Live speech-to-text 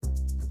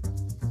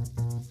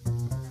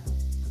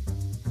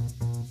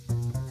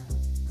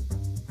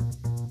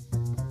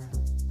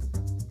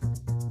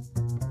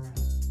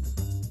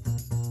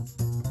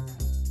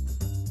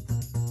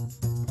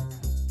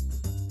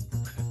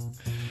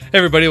Hey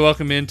everybody,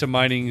 welcome into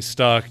Mining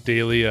Stock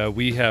Daily.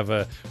 We have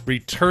a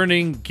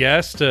returning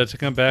guest to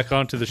come back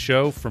onto the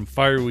show from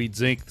Fireweed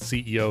Zinc, the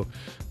CEO,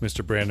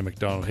 Mr. Brandon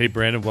McDonald. Hey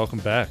Brandon, welcome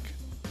back.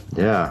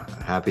 Yeah,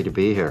 happy to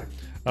be here.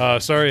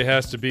 Sorry it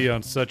has to be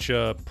on such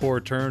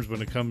poor terms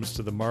when it comes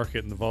to the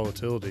market and the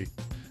volatility.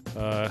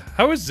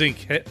 How is zinc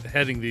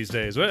heading these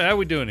days? How are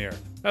we doing here?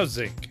 How's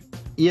zinc?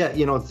 Yeah,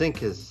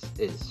 zinc is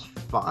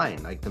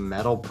fine. Like the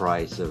metal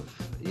price of,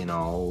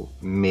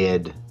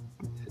 mid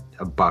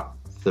a buck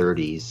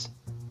 30s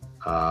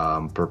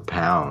per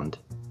pound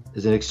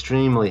is an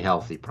extremely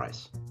healthy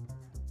price.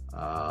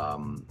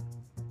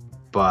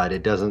 But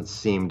it doesn't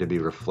seem to be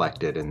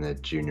reflected in the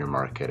junior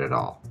market at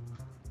all.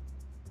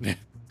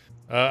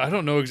 I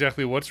don't know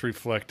exactly what's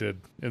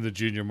reflected in the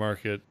junior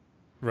market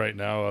right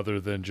now other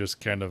than just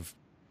kind of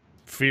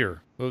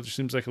fear. Well, it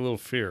seems like a little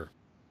fear.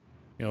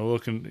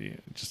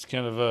 Just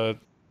kind of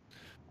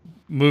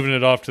moving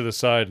it off to the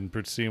side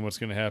and seeing what's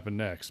going to happen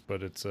next.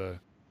 But it's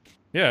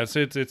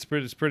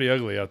it's pretty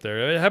ugly out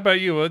there. How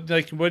about you? What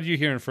are you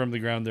hearing from the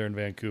ground there in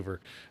Vancouver?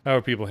 How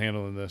are people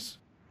handling this?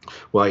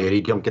 Well, yeah,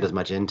 you don't get as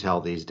much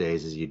intel these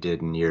days as you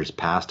did in years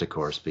past, of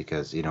course,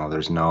 because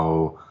there's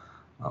no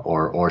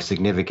or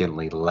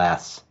significantly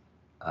less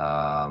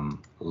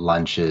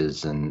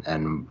lunches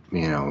and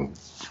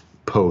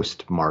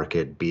post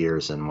market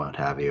beers and what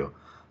have you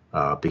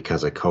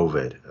because of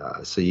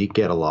COVID. So you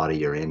get a lot of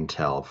your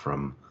intel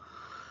from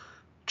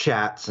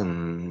chats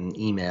and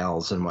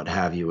emails and what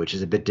have you, which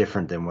is a bit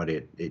different than what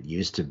it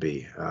used to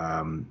be.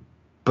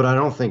 But I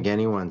don't think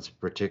anyone's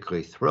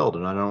particularly thrilled.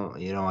 And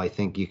I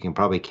think you can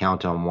probably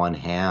count on one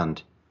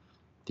hand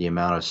the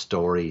amount of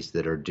stories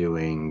that are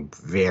doing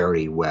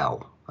very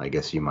well, I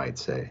guess you might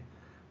say.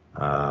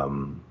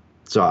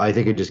 So I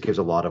think it just gives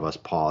a lot of us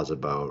pause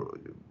about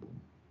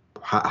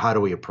how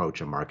do we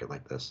approach a market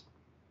like this?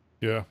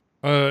 Yeah.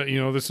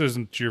 This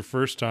isn't your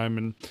first time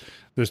in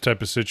this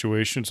type of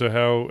situation. So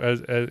how,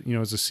 as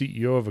a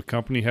CEO of a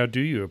company, how do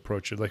you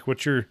approach it? Like,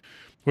 what are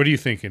you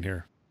thinking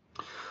here?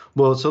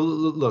 Well, so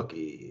look,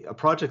 a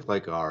project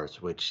like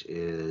ours, which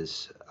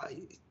is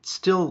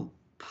still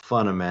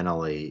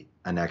fundamentally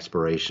an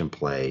exploration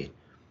play,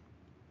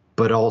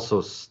 but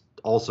also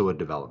a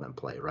development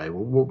play, right?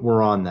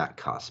 We're on that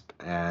cusp,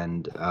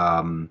 and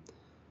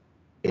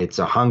it's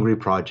a hungry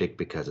project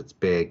because it's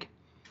big,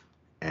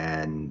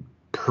 and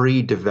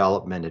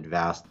pre-development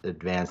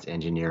advanced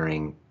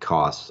engineering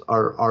costs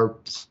are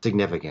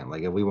significant.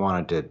 Like if we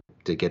wanted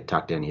to get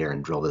tucked in here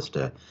and drill this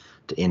to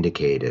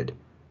indicated,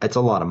 it's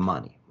a lot of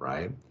money,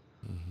 right?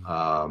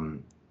 Mm-hmm.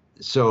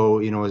 So,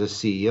 as a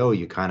CEO,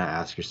 you kind of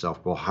ask yourself,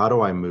 well, how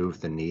do I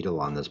move the needle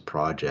on this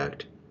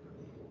project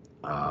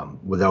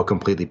without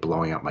completely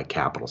blowing up my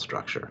capital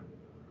structure?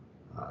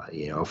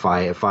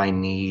 If I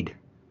need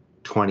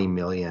 20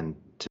 million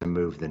to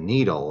move the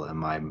needle and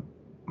my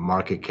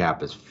market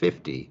cap is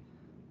 50,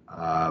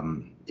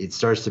 it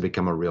starts to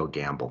become a real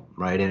gamble,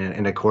 right?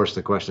 And of course,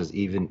 the question is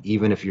even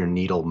if your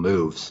needle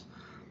moves,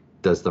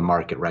 does the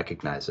market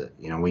recognize it?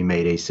 We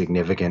made a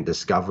significant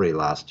discovery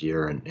last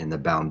year in the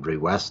Boundary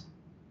West,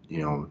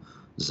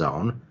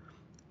 zone,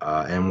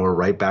 and we're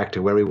right back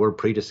to where we were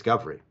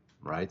pre-discovery,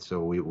 right?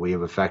 So we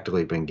have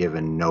effectively been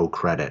given no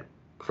credit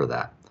for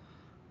that.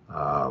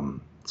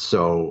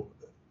 So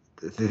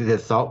the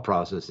thought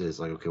process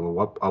is like, okay,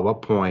 well, at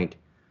what point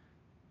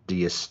do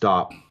you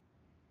stop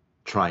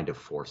trying to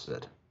force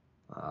it?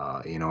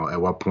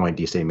 At what point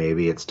do you say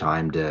maybe it's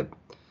time to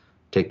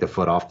take the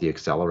foot off the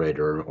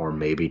accelerator or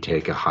maybe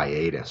take a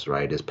hiatus,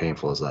 right? As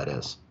painful as that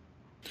is.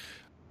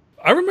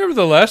 I remember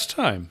the last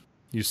time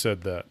you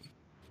said that.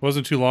 It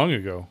wasn't too long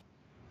ago.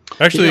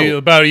 You Actually, know,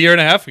 about a year and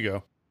a half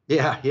ago.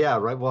 yeah,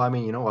 right. Well, I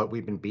mean, you know what?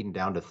 We've been beaten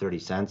down to 30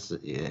 cents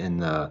in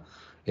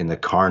the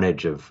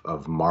carnage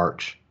of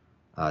March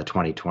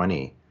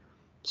 2020.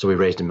 So we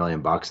raised $1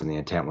 million, and the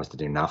intent was to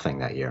do nothing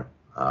that year.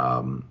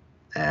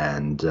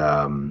 And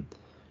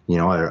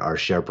our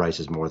share price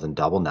is more than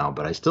double now,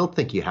 but I still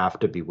think you have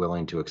to be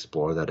willing to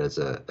explore that as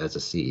a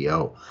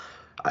CEO.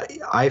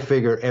 I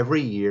figure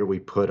every year we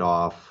put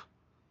off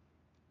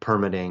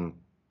permitting,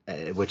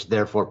 which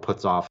therefore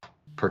puts off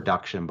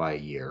production by a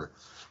year,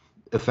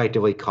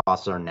 effectively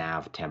costs our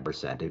NAV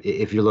 10%.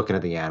 If you're looking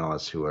at the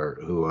analysts who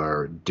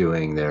are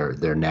doing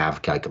their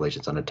NAV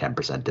calculations on a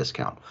 10%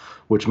 discount,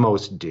 which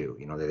most do,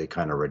 they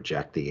kind of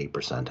reject the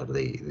 8% of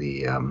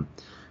the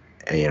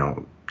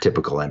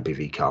typical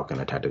NPV calc in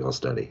a technical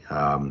study.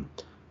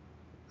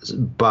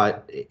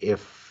 But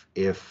if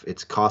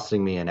it's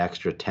costing me an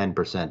extra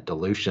 10%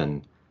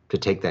 dilution to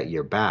take that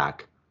year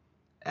back,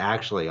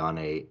 actually on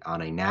a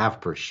NAV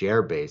per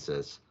share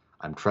basis,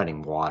 I'm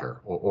treading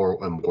water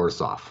or I'm worse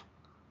off,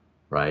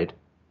 right?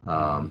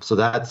 Mm-hmm. So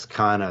that's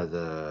kind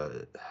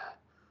of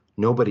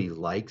nobody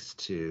likes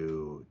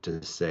to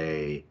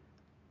say,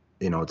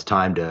 it's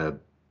time to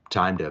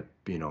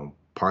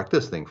park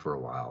this thing for a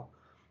while,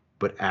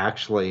 but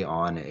actually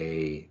on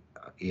a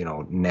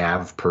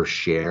NAV per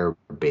share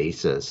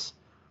basis,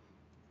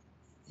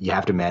 you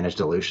have to manage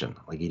dilution.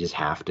 Like you just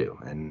have to.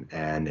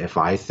 And if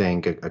I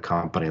think a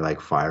company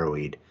like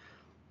Fireweed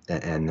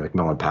and the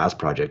McMillan Pass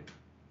project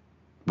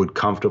would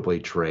comfortably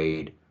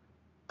trade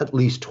at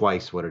least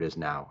twice what it is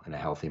now in a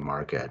healthy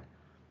market,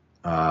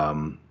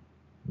 um,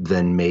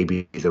 then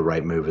maybe the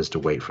right move is to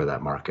wait for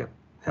that market.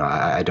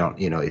 I don't,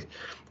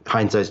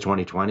 hindsight's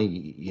 2020.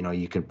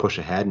 You can push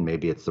ahead and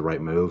maybe it's the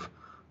right move,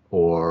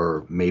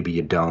 or maybe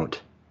you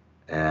don't,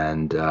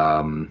 and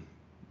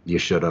you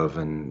should have,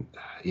 and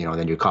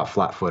then you're caught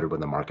flat-footed when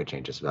the market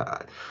changes.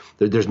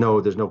 There's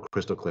no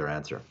crystal clear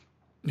answer.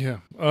 Yeah,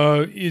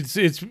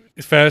 it's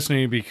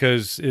fascinating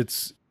because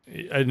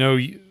I know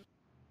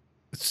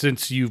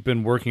since you've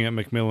been working at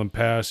McMillan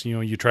Pass,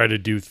 you try to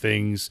do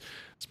things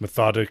as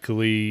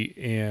methodically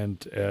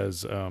and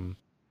as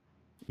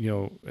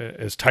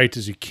tight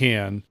as you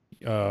can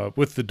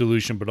with the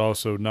dilution, but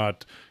also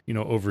not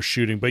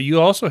overshooting. But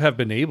you also have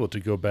been able to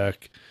go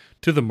back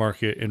to the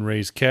market and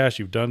raise cash.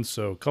 You've done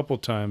so a couple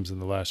times in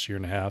the last year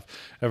and a half,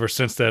 ever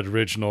since that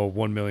original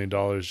 $1 million,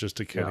 just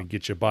to kind of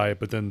get you by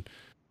it. But then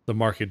the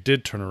market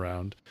did turn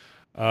around.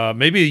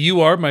 Maybe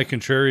you are my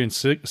contrarian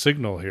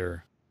signal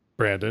here,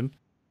 Brandon.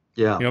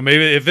 Yeah.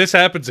 Maybe if this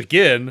happens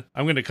again,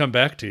 I'm going to come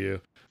back to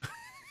you.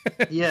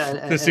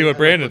 Yeah, to see what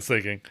Brandon's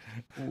thinking.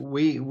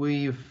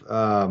 We've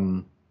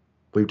done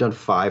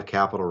four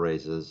capital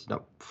raises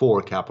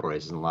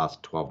in the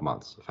last 12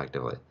 months,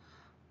 effectively.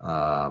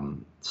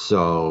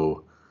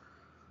 So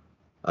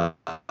that's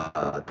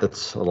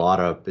it's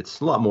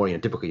a lot more.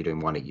 Typically you're doing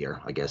one a year,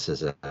 I guess,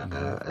 as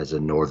a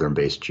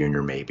northern-based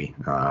junior, maybe.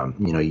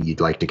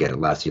 You'd like to get it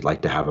less. You'd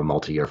like to have a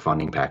multi-year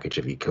funding package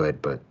if you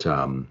could, but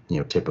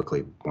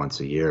typically once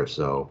a year.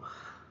 So,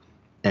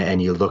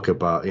 and you look,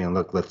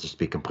 let's just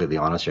be completely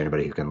honest here.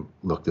 Anybody who can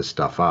look this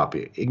stuff up,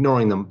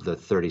 ignoring the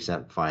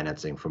 30-cent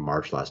financing from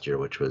March last year,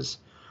 which was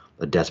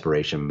a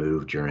desperation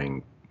move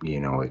during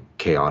a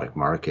chaotic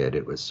market.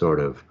 It was sort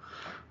of,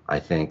 I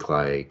think,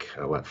 like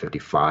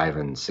 55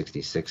 and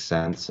 66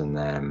 cents, and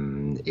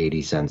then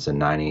 80 cents and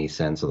 90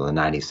 cents. Although the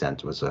 90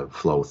 cents was a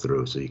flow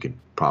through, so you could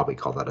probably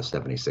call that a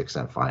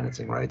 76-cent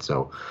financing, right?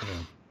 So,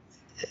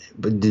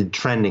 but did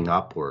trending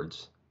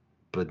upwards,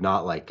 but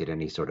not like at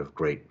any sort of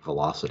great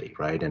velocity,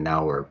 right? And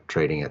now we're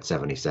trading at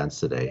 70 cents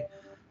today.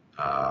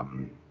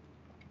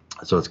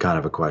 So it's kind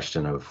of a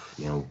question of,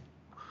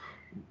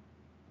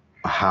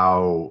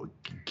 how,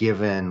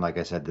 given, like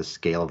I said, the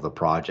scale of the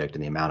project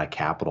and the amount of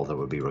capital that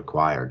would be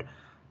required,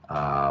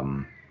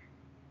 how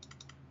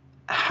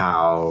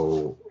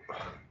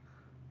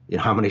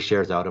many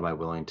shares out am I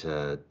willing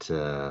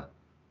to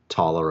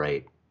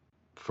tolerate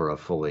for a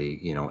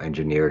fully,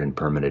 engineered and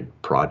permitted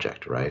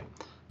project, right?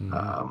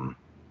 Mm-hmm.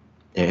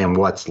 And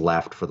what's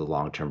left for the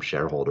long-term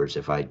shareholders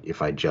if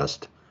I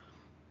just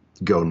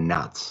go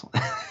nuts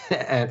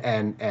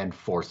and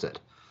force it.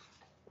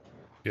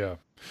 Yeah.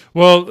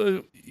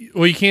 Well,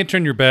 you can't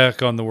turn your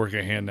back on the work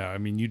at hand now. I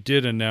mean, you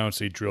did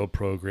announce a drill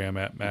program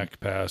at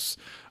MacPass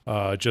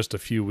just a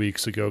few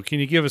weeks ago. Can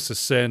you give us a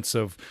sense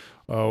of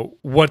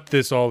what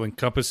this all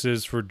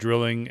encompasses for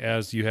drilling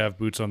as you have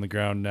boots on the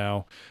ground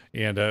now?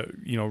 And,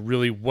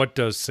 really, what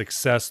does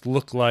success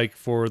look like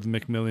for the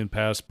McMillan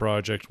Pass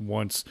project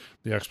once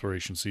the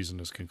exploration season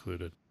is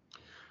concluded?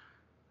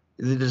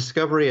 The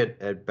discovery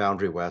at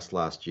Boundary West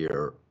last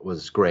year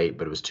was great,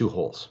 but it was 2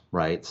 holes,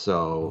 right?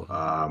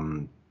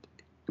 So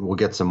we'll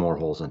get some more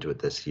holes into it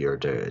this year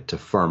to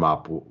firm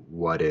up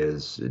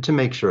to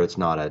make sure it's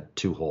not a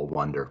 2-hole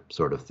wonder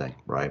sort of thing,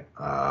 right?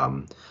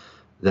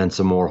 Then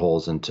some more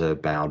holes into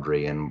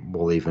Boundary, and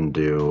we'll even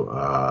do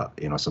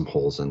some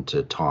holes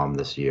into Tom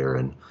this year,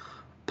 and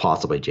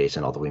possibly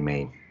Jason, although we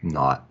may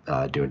not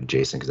do it to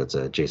Jason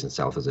because Jason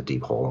South is a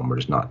deep hole and we're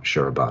just not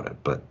sure about it.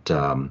 But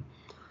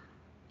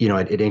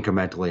it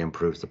incrementally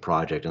improves the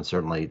project, and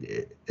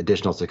certainly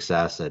additional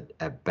success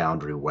at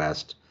Boundary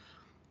West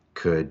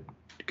could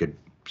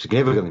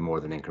significantly more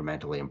than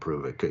incrementally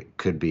improve it.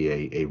 Could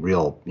be a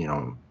real,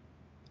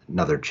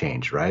 another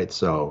change, right?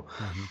 So,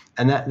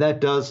 and that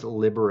does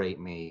liberate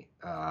me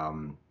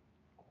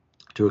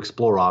to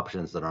explore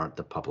options that aren't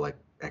the public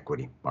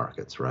equity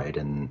markets, right?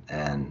 And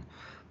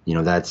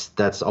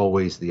that's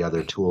always the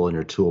other tool in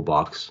your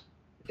toolbox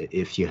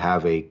if you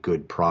have a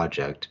good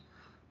project.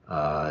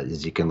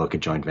 Is you can look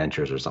at joint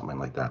ventures or something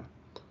like that.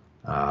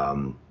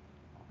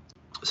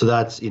 So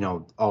that's,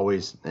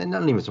 always, and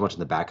not even so much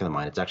in the back of the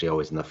mind, it's actually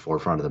always in the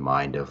forefront of the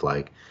mind of,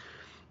 like,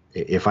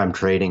 if I'm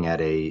trading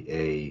at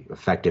a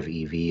effective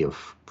EV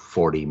of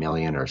 40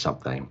 million or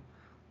something,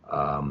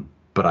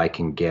 but I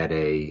can get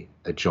a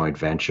joint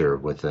venture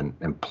with an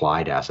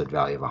implied asset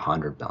value of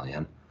 100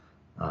 million,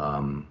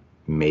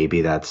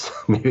 maybe that's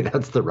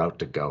the route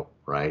to go,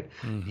 right?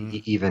 Mm-hmm.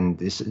 Even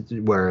this,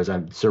 whereas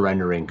I'm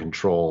surrendering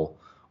control,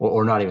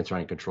 or not even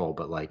surrendering control,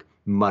 but like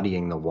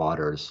muddying the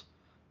waters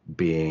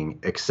being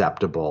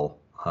acceptable,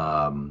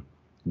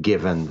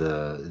 given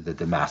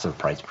the massive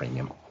price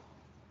premium.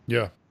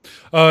 Yeah.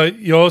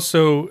 You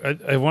also,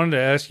 I wanted to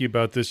ask you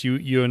about this.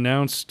 You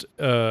announced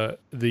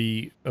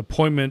the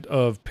appointment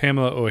of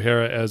Pamela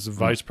O'Hara as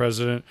Vice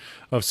President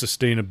of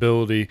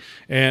Sustainability,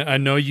 and I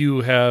know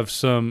you have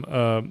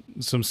some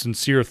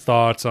sincere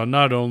thoughts on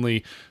not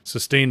only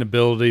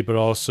sustainability but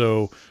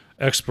also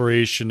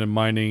exploration and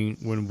mining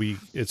when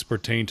it's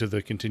pertained to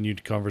the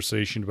continued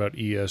conversation about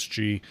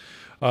ESG.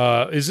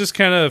 Is this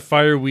kind of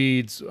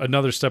Fireweed's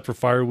another step for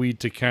Fireweed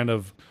to kind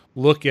of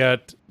look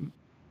at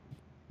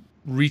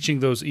reaching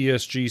those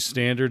ESG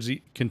standards,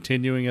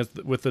 continuing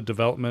with the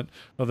development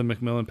of the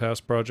McMillan Pass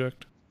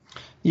project?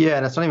 Yeah,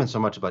 and it's not even so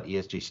much about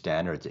ESG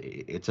standards.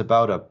 It's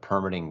about a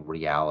permitting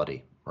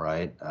reality,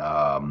 right?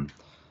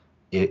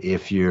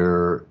 If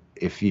you're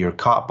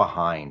caught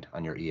behind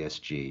on your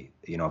ESG,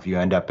 if you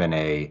end up in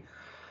a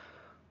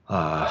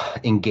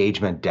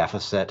engagement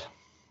deficit,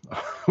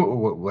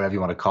 whatever you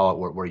want to call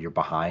it, where you're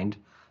behind,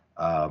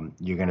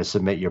 you're going to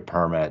submit your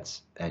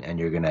permits, and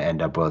you're going to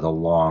end up with a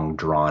long,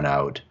 drawn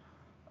out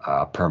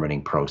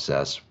permitting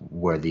process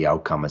where the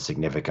outcome is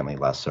significantly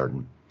less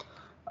certain.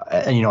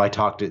 And I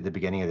talked at the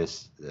beginning of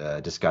this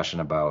discussion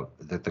about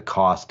the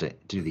cost to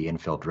do the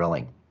infill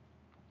drilling.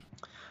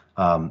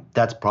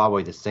 That's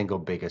probably the single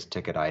biggest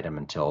ticket item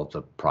until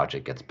the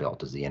project gets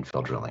built, is the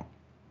infill drilling,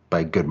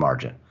 by a good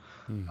margin.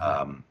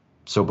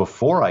 So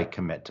before I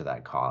commit to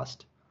that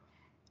cost,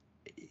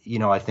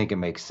 I think it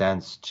makes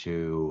sense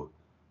to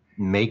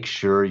make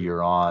sure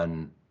you're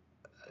on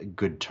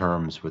good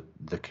terms with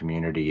the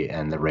community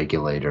and the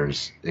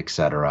regulators, et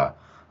cetera,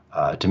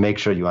 to make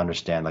sure you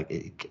understand,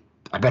 like,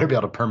 I better be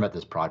able to permit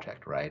this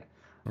project, right?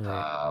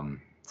 Right.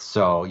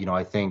 So,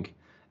 I think,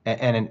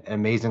 and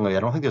amazingly,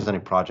 I don't think there's any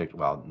project,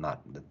 well,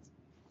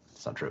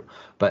 it's not true,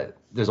 but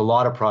there's a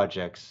lot of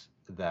projects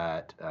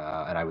that,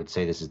 and I would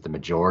say this is the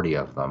majority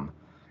of them,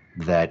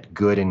 that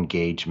good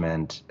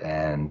engagement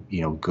and,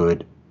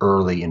 good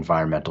early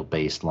environmental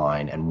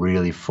baseline and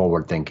really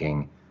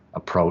forward-thinking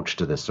approach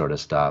to this sort of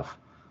stuff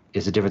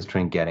is the difference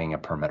between getting a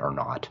permit or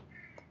not.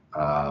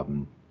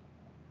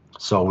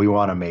 So we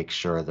want to make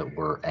sure that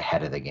we're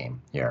ahead of the game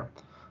here.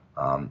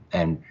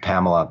 And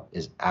Pamela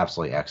is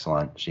absolutely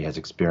excellent. She has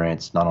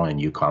experience not only in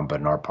Yukon, but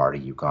in our part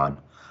of Yukon.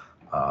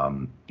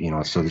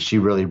 So that she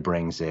really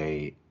brings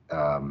a,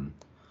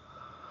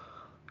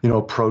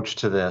 approach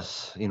to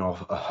this,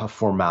 a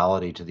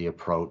formality to the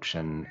approach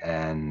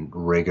and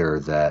rigor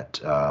that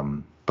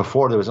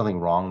before there was nothing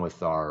wrong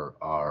with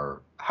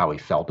our how we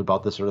felt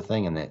about this sort of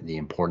thing and the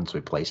importance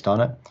we placed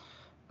on it.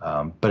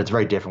 But it's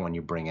very different when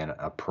you bring in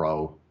a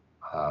pro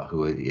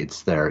who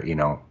it's their,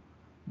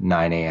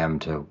 9 a.m.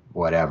 to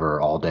whatever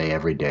all day,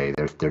 every day.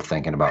 They're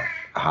thinking about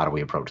how do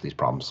we approach these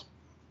problems.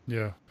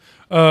 Yeah.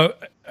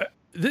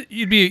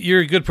 You're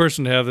a good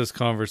person to have this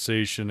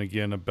conversation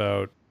again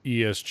about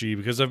ESG,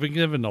 because I've been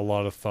given a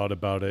lot of thought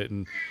about it,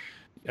 and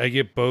I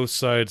get both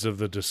sides of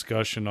the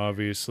discussion,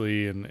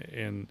 obviously,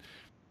 and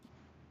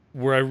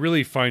where I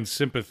really find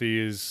sympathy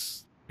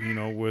is,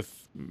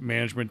 with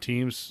management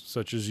teams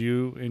such as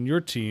you and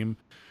your team,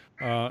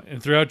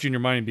 and throughout junior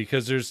mining,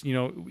 because there's,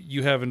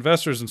 you have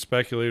investors and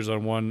speculators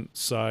on one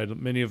side.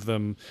 Many of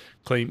them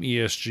claim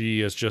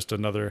ESG as just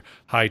another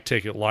high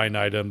ticket line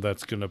item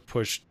that's going to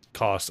push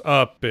costs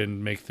up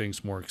and make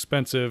things more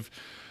expensive.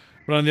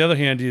 But on the other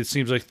hand, it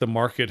seems like the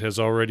market has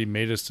already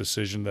made its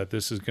decision that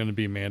this is going to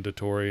be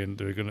mandatory, and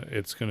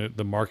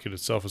the market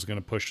itself is going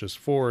to push this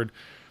forward.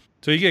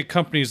 So you get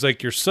companies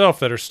like yourself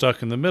that are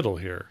stuck in the middle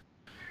here.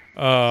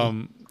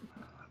 Go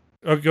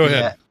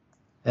ahead.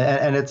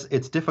 And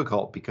it's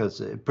difficult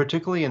because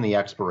particularly in the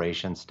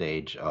exploration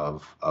stage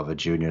of a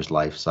junior's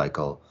life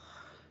cycle,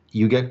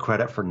 you get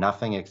credit for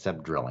nothing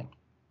except drilling,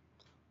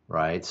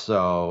 right?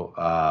 So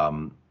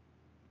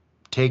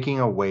taking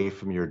away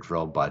from your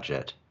drill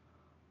budget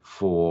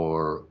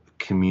for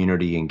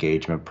community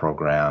engagement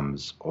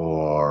programs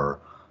or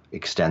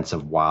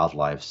extensive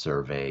wildlife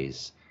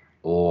surveys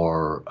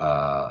or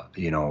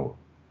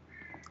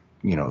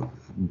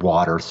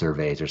water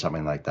surveys or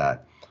something like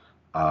that,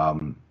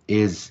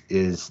 is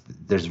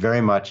there's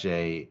very much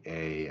a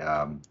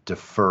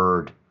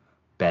deferred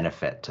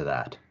benefit to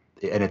that,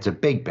 and it's a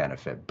big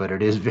benefit, but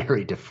it is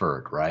very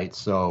deferred, right?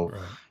 So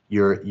Right.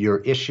 you're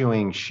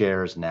issuing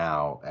shares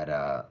now at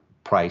a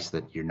price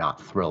that you're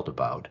not thrilled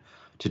about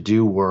to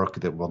do work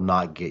that will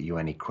not get you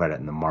any credit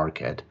in the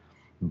market,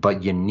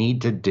 but you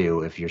need to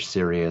do if you're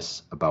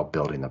serious about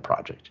building the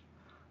project.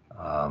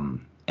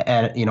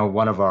 And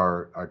one of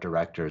our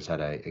directors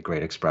had a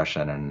great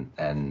expression,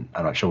 and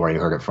I'm not sure where he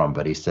heard it from,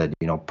 but he said,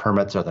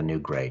 permits are the new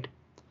grade.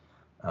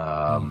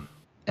 And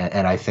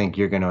I think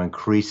you're going to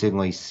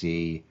increasingly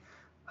see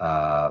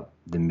the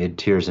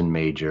mid-tiers and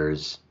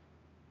majors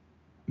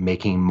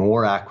making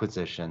more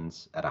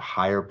acquisitions at a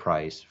higher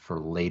price for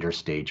later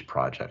stage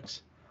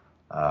projects.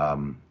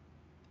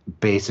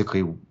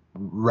 Basically,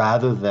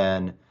 rather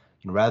than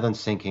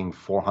sinking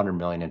 $400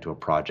 million into a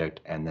project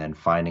and then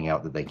finding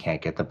out that they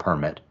can't get the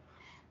permit,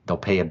 they'll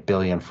pay $1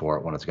 billion for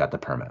it when it's got the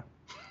permit,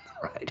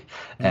 right?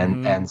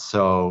 And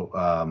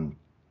so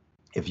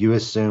if you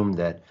assume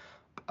that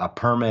a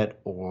permit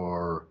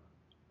or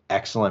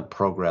excellent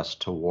progress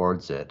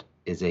towards it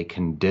is a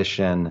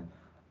condition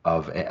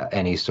of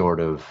any sort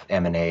of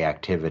M&A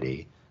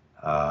activity,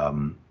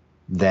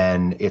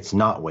 then it's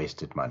not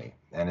wasted money.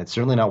 And it's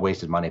certainly not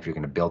wasted money if you're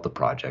going to build the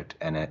project.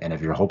 And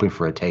if you're hoping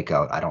for a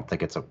takeout, I don't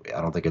think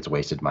it's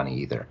wasted money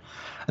either.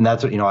 And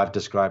that's what, I've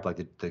described,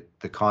 like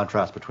the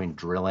contrast between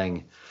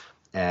drilling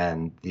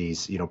and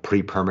these,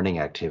 pre-permitting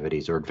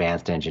activities or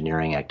advanced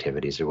engineering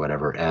activities or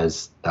whatever,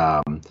 as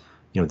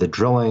the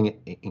drilling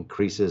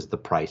increases the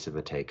price of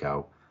a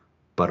takeout,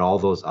 but all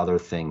those other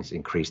things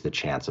increase the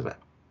chance of it.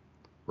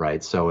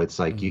 Right. So it's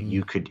like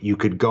you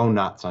could go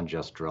nuts on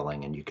just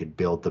drilling, and you could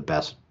build the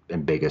best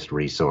and biggest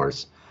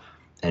resource,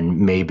 and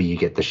maybe you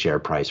get the share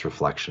price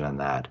reflection on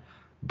that,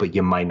 but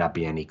you might not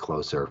be any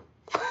closer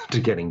to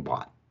getting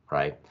bought.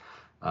 Right.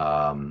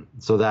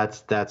 So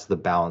that's the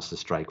balance to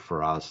strike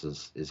for us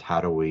is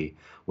how do we,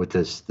 with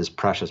this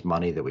precious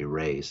money that we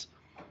raise,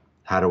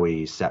 how do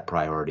we set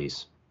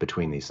priorities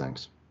between these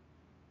things?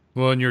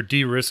 Well, and your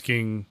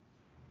de-risking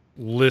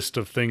list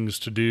of things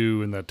to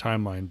do in that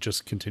timeline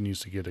just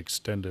continues to get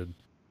extended.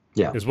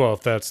 Yeah. As well,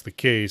 if that's the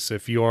case,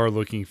 if you are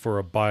looking for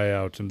a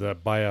buyout, and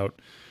that buyout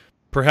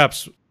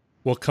perhaps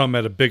will come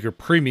at a bigger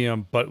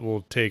premium, but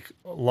will take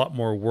a lot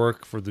more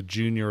work for the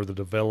junior or the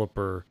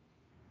developer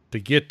to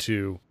get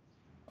to.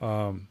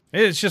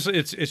 It's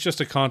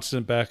just a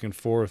constant back and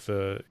forth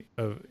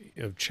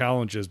of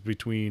challenges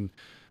between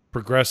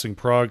progressing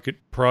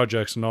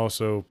projects and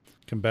also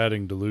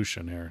combating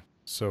dilution here.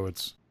 So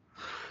it's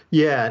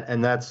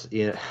and that's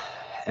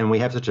and we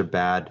have such a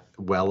bad,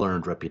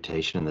 well-earned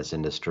reputation in this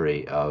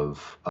industry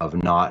of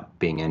not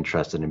being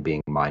interested in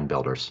being mine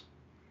builders,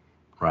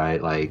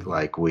 right?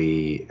 Like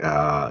we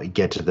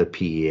get to the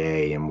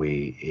PEA and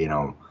we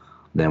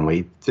then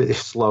we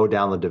slow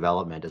down the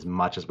development as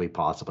much as we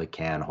possibly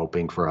can,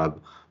 hoping for a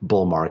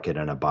bull market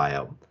and a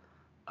buyout.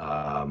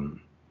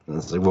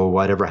 It's like, well,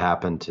 whatever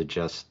happened to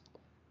just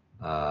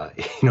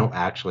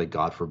actually,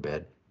 God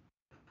forbid,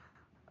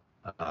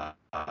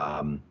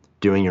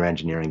 doing your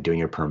engineering, doing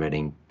your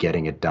permitting,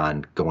 getting it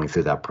done, going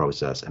through that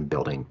process and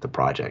building the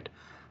project.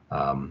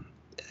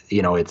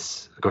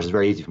 It's, of course, it's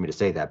very easy for me to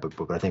say that, but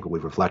I think what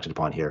we've reflected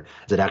upon here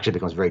is it actually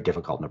becomes very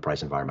difficult in a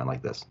price environment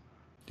like this.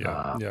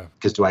 Yeah.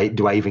 Because do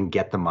I even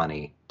get the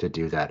money to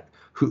do that?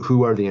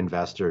 Who are the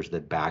investors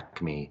that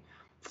back me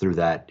through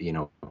that,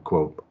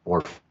 quote,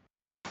 orphan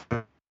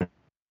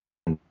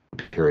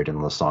period in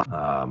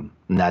Lassonde?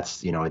 And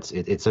that's,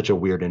 it's such a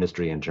weird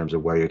industry in terms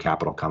of where your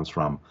capital comes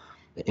from.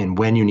 And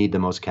when you need the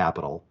most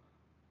capital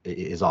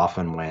is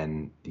often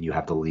when you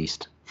have the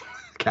least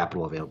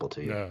capital available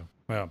to you.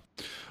 Yeah.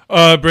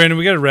 Brandon,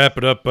 we got to wrap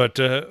it up, but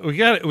we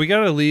got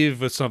to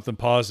leave with something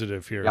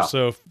positive here. Yeah.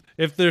 So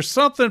if there's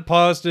something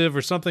positive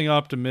or something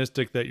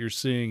optimistic that you're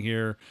seeing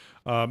here,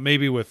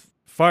 maybe with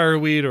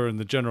fireweed or in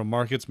the general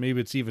markets, maybe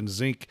it's even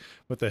zinc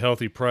with a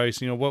healthy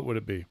price, what would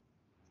it be?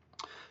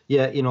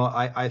 Yeah,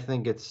 I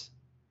think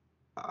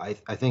I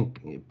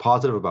think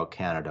positive about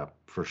Canada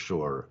for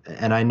sure.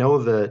 And I know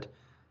that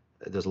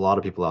there's a lot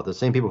of people out there, the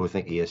same people who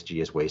think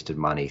ESG is wasted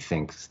money,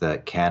 thinks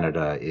that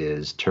Canada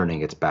is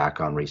turning its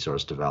back on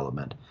resource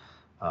development.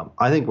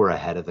 I think we're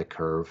ahead of the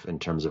curve in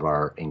terms of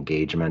our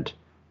engagement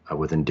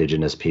with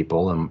Indigenous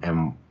people,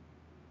 and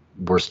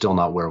we're still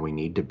not where we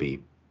need to be,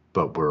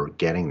 but we're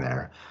getting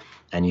there.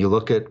 And you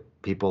look at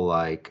people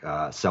like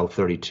South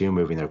 32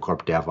 moving their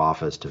corp dev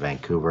office to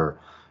Vancouver,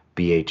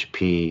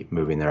 BHP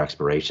moving their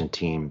exploration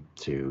team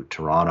to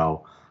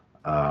Toronto.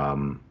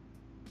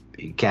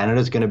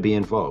 Canada's going to be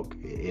in vogue.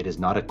 It is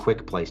not a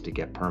quick place to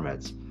get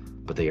permits,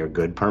 but they are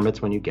good permits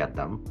when you get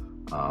them,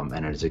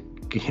 and it is a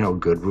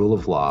good rule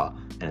of law,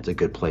 and it's a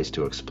good place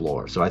to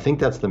explore. So I think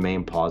that's the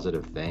main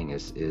positive thing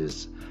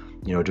is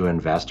to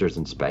investors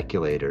and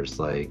speculators,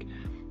 like,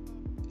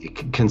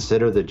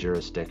 consider the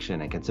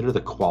jurisdiction and consider the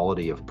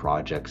quality of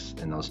projects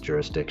in those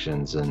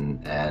jurisdictions,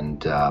 and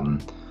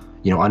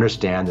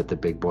understand that the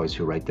big boys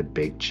who write the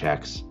big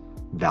checks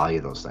value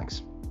those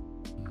things.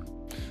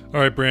 All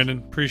right, Brandon,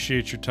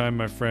 appreciate your time,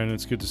 my friend.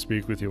 It's good to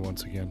speak with you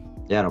once again.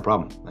 Yeah, no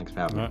problem. Thanks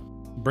for having me.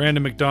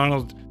 Brandon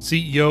McDonald,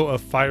 CEO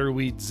of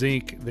Fireweed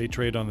Zinc. They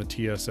trade on the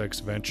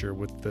TSX Venture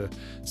with the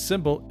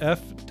symbol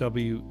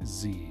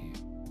FWZ.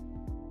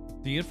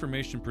 The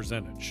information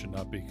presented should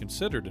not be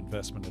considered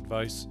investment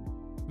advice.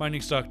 Mining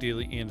Stock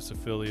Daily and its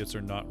affiliates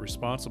are not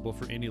responsible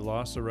for any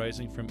loss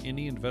arising from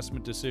any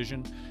investment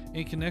decision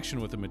in connection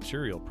with the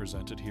material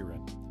presented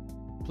herein.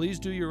 Please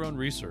do your own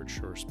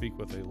research or speak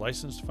with a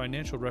licensed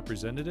financial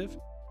representative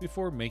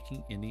before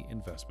making any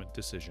investment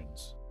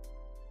decisions.